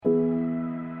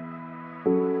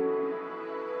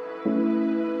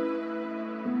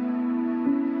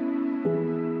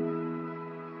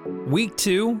Week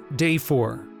 2, Day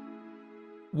 4.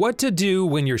 What to do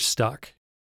when you're stuck.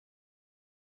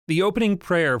 The opening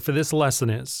prayer for this lesson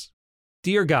is,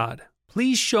 Dear God,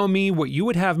 please show me what you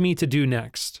would have me to do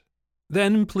next.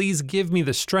 Then please give me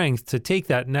the strength to take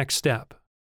that next step.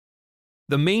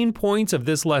 The main point of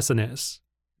this lesson is,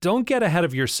 don't get ahead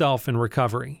of yourself in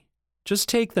recovery. Just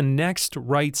take the next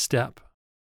right step.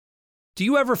 Do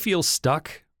you ever feel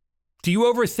stuck? Do you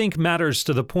overthink matters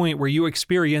to the point where you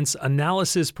experience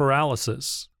analysis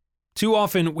paralysis? Too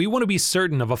often, we want to be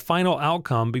certain of a final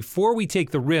outcome before we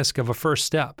take the risk of a first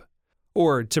step.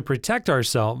 Or, to protect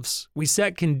ourselves, we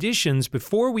set conditions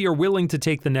before we are willing to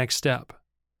take the next step.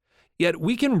 Yet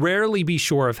we can rarely be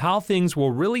sure of how things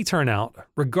will really turn out,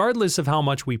 regardless of how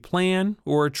much we plan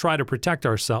or try to protect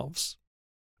ourselves.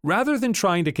 Rather than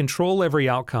trying to control every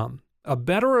outcome, a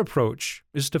better approach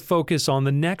is to focus on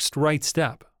the next right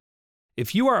step.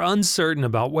 If you are uncertain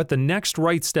about what the next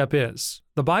right step is,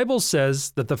 the Bible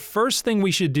says that the first thing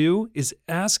we should do is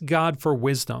ask God for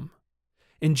wisdom.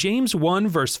 In James 1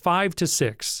 verse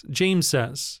 5-6, James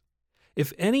says,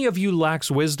 If any of you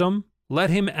lacks wisdom, let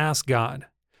him ask God,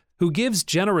 who gives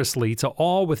generously to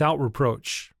all without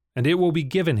reproach, and it will be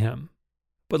given him.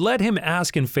 But let him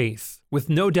ask in faith, with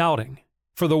no doubting,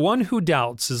 for the one who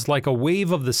doubts is like a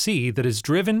wave of the sea that is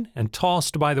driven and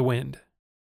tossed by the wind.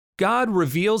 God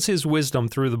reveals His wisdom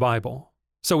through the Bible.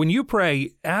 So when you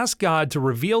pray, ask God to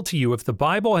reveal to you if the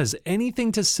Bible has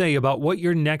anything to say about what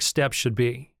your next step should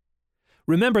be.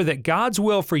 Remember that God's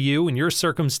will for you and your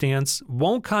circumstance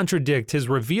won't contradict His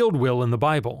revealed will in the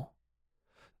Bible.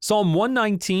 Psalm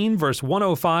 119 verse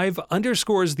 105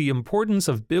 underscores the importance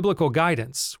of biblical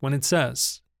guidance when it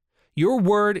says, Your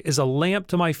word is a lamp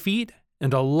to my feet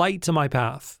and a light to my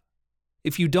path.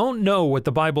 If you don't know what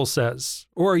the Bible says,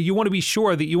 or you want to be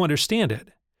sure that you understand it,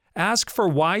 ask for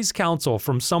wise counsel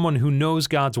from someone who knows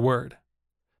God's Word.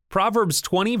 Proverbs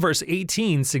 20 verse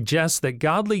 18 suggests that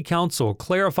godly counsel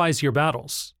clarifies your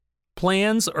battles.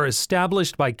 Plans are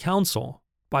established by counsel.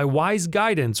 By wise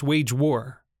guidance wage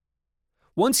war.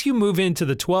 Once you move into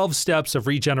the 12 steps of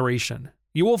regeneration,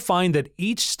 you will find that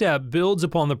each step builds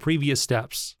upon the previous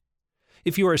steps.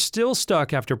 If you are still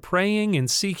stuck after praying and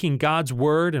seeking God's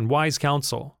Word and wise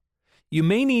counsel, you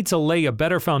may need to lay a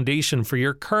better foundation for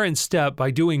your current step by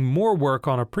doing more work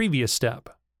on a previous step.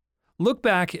 Look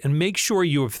back and make sure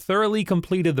you have thoroughly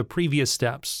completed the previous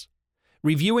steps.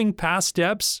 Reviewing past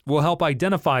steps will help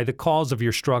identify the cause of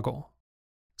your struggle.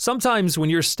 Sometimes when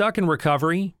you're stuck in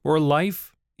recovery or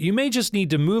life, you may just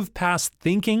need to move past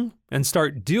thinking and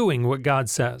start doing what God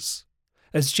says,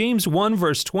 as James 1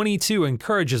 verse 22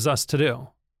 encourages us to do.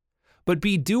 But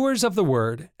be doers of the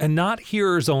word and not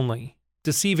hearers only,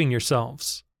 deceiving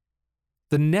yourselves.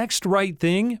 The next right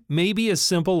thing may be as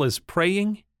simple as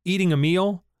praying, eating a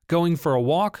meal, going for a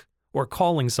walk, or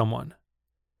calling someone.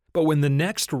 But when the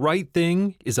next right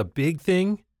thing is a big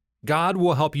thing, God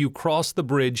will help you cross the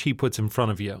bridge He puts in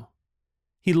front of you.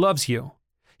 He loves you.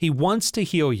 He wants to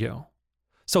heal you.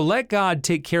 So let God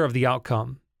take care of the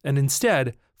outcome, and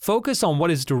instead, focus on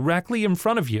what is directly in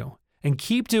front of you and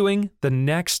keep doing the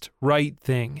next right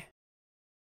thing.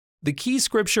 The key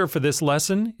scripture for this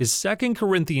lesson is 2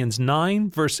 Corinthians 9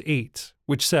 verse 8,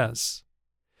 which says,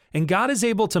 And God is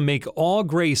able to make all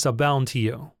grace abound to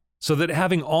you, so that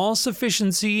having all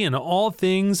sufficiency in all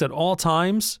things at all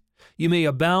times, you may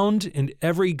abound in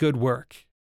every good work.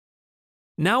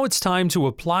 Now it's time to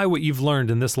apply what you've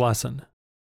learned in this lesson.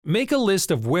 Make a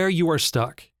list of where you are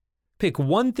stuck. Pick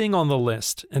one thing on the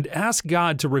list and ask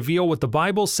God to reveal what the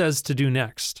Bible says to do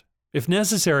next. If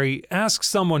necessary, ask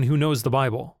someone who knows the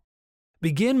Bible.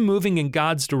 Begin moving in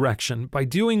God's direction by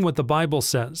doing what the Bible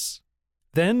says.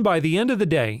 Then, by the end of the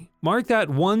day, mark that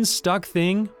one stuck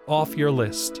thing off your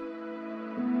list.